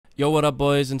Yo, what up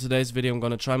boys? In today's video I'm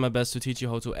gonna try my best to teach you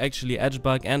how to actually edge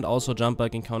bug and also jump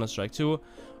bug in Counter-Strike 2.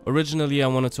 Originally I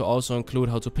wanted to also include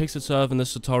how to pixel surf in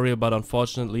this tutorial, but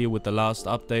unfortunately with the last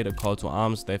update, a call to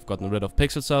arms, they've gotten rid of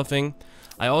pixel surfing.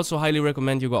 I also highly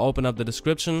recommend you go open up the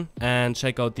description and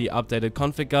check out the updated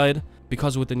config guide,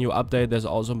 because with the new update there's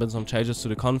also been some changes to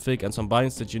the config and some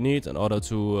binds that you need in order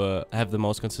to have the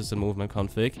most consistent movement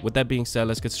config. With that being said,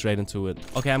 let's get straight into it.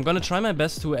 Okay, I'm gonna try my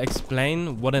best to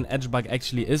explain what an edge bug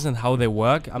actually is and how they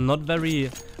work. I'm not very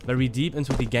deep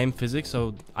into the game physics,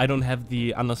 so I don't have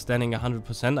the understanding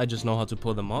 100%, I just know how to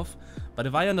pull them off. But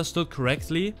if I understood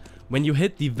correctly, when you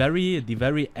hit the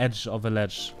very edge of a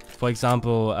ledge, for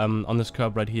example on this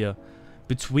curve right here,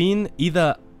 between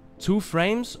either 2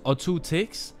 frames or 2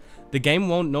 ticks, the game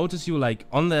won't notice you like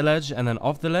on the ledge and then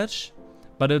off the ledge,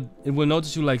 but it will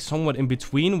notice you like somewhat in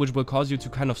between, which will cause you to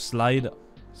kind of slide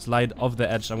off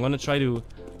the edge. I'm gonna try to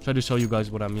show you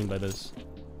guys what I mean by this.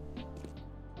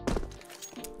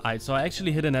 Alright, so I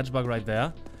actually hit an edge bug right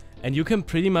there, and you can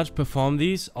pretty much perform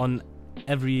these on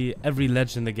every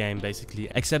ledge in the game basically,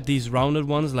 except these rounded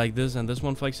ones like this and this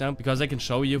one, for example, because I can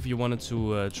show you if you wanted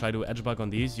to try to edge bug on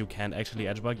these, you can't actually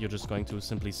edge bug, you're just going to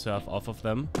simply surf off of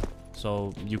them.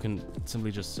 So you can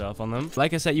simply just surf on them.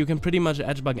 Like I said, you can pretty much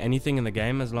edge bug anything in the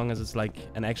game as long as it's like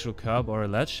an actual curb or a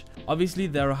ledge. Obviously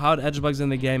there are hard edge bugs in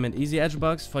the game and easy edge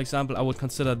bugs. For example, I would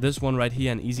consider this one right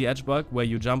here an easy edge bug, where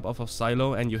you jump off of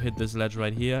silo and you hit this ledge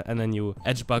right here, and then you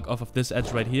edge bug off of this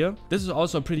edge right here. This is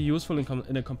also pretty useful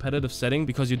in a competitive setting,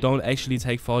 because you don't actually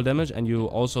take fall damage and you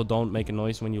also don't make a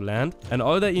noise when you land. And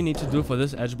all that you need to do for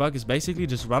this edge bug is basically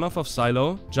just run off of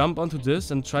silo, jump onto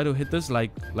this and try to hit this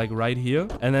like right here,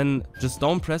 and then just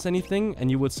don't press anything,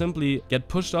 and you would simply get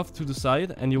pushed off to the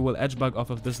side and you will edge bug off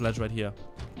of this ledge right here.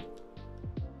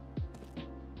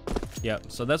 Yeah,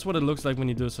 so that's what it looks like when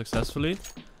you do it successfully.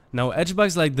 Now edge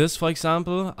bugs like this, for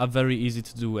example, are very easy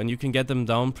to do and you can get them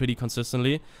down pretty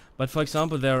consistently. But for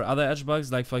example, there are other edge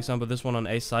bugs, like for example this one on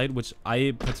A side, which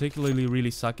I particularly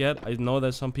really suck at. I know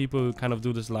that some people who kind of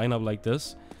do this lineup like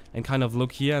this and kind of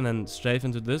look here and then strafe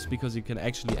into this, because you can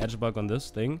actually edge bug on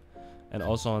this thing. And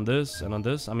also on this and on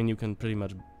this. I mean, you can pretty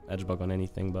much edge bug on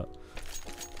anything, but...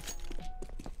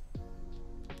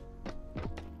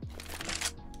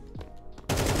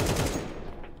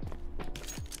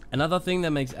 Another thing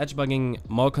that makes edge bugging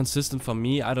more consistent for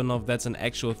me, I don't know if that's an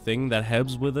actual thing that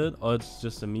helps with it or it's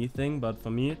just a me thing, but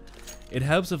for me, it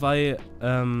helps if I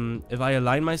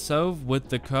align myself with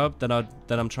the curb that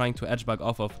I'm trying to edge bug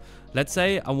off of. Let's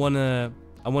say I wanna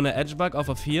edge bug off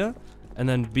of here and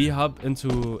then Bhop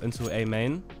into A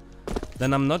main.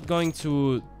 Then I'm not going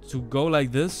to go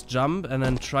like this, jump, and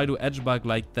then try to edge bug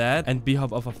like that and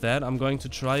Bhop off of that. I'm going to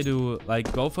try to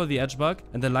like go for the edge bug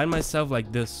and then line myself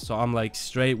like this, so I'm like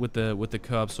straight with the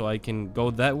curb, so I can go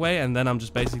that way, and then I'm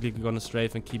just basically gonna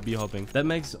strafe and keep Bhopping. That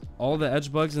makes all the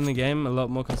edge bugs in the game a lot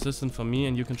more consistent for me,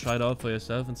 and you can try it out for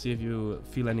yourself and see if you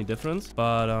feel any difference.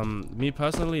 But me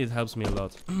personally, it helps me a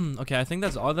lot. Okay, I think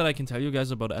that's all that I can tell you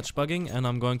guys about edge bugging, and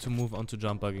I'm going to move on to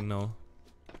jump bugging now.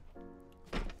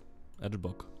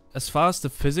 Edgebug. As far as the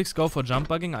physics go for jump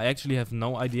bugging, I actually have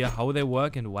no idea how they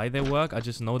work and why they work. I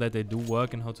just know that they do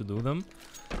work and how to do them.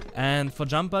 And for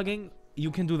jump bugging, you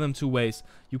can do them 2 ways.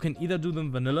 You can either do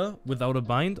them vanilla without a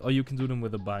bind, or you can do them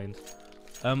with a bind.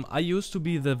 I used to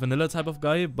be the vanilla type of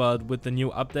guy, but with the new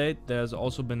update, there's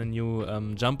also been a new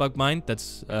jump bug bind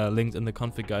that's linked in the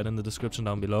config guide in the description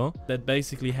down below. That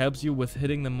basically helps you with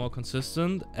hitting them more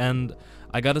consistent, and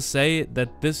I gotta say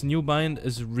that this new bind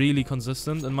is really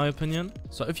consistent in my opinion.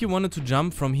 So if you wanted to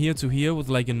jump from here to here with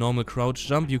like a normal crouch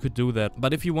jump, you could do that.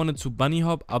 But if you wanted to bunny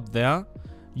hop up there,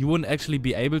 you wouldn't actually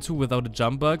be able to without a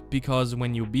jump bug, because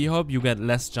when you Bhop, you get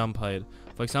less jump height.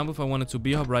 For example, if I wanted to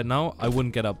Bhop right now, I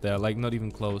wouldn't get up there, like not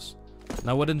even close.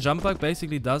 Now what a jump bug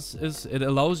basically does is it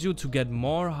allows you to get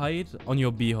more height on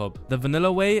your Bhop. The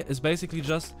vanilla way is basically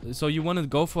just, so you want to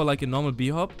go for like a normal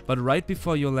Bhop, but right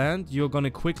before you land, you're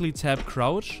gonna quickly tap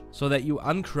crouch, so that you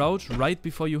uncrouch right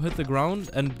before you hit the ground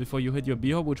and before you hit your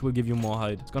Bhop, which will give you more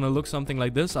height. It's gonna look something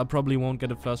like this. I probably won't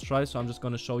get it first try, so I'm just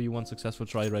gonna show you one successful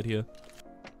try right here.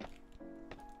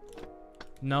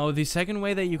 Now the second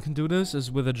way that you can do this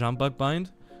is with a jump bug bind,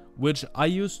 which I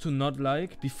used to not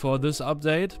like before this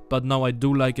update, but now I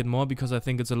do like it more because I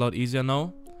think it's a lot easier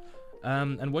now.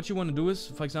 And what you want to do is,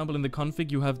 for example, in the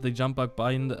config you have the jump bug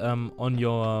bind on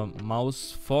your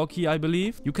mouse 4 key, I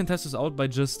believe. You can test this out by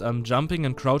just jumping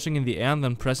and crouching in the air and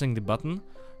then pressing the button,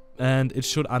 and it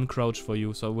should uncrouch for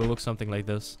you, so it will look something like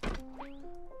this.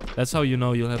 That's how you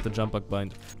know you'll have the jump bug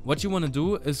bind. What you want to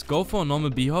do is go for a normal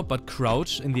Bhop, but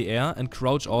crouch in the air and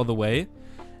crouch all the way,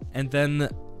 and then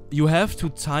you have to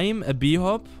time a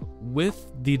Bhop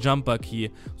with the jumper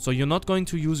key. So you're not going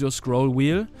to use your scroll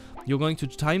wheel. You're going to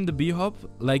time the Bhop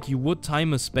like you would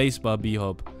time a spacebar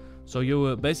Bhop. So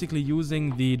you're basically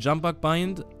using the Jumpbug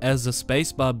bind as a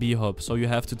spacebar Bhop. So you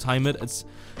have to time it.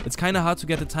 It's kind of hard to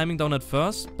get the timing down at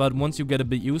first, but once you get a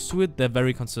bit used to it, they're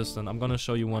very consistent. I'm gonna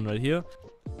show you one right here.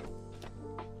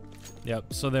 Yeah,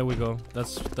 so there we go.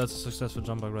 That's a successful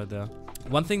Jumpbug right there.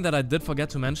 One thing that I did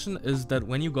forget to mention is that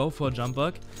when you go for a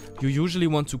Jumpbug, you usually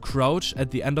want to crouch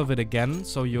at the end of it again.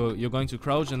 So you're going to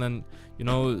crouch and then, you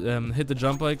know, hit the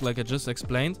Jumpbug like I just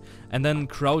explained, and then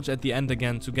crouch at the end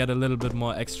again to get a little bit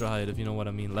more extra height, if you know what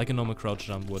I mean, like a normal crouch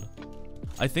jump would.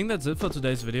 I think that's it for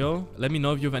today's video. Let me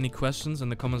know if you have any questions in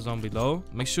the comments down below.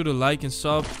 Make sure to like and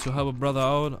sub to help a brother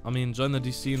out. I mean, join the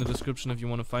DC in the description if you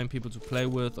want to find people to play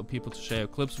with or people to share your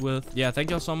clips with. Yeah,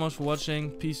 thank y'all so much for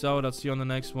watching. Peace out. I'll see you on the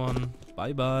next one.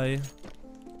 Bye bye.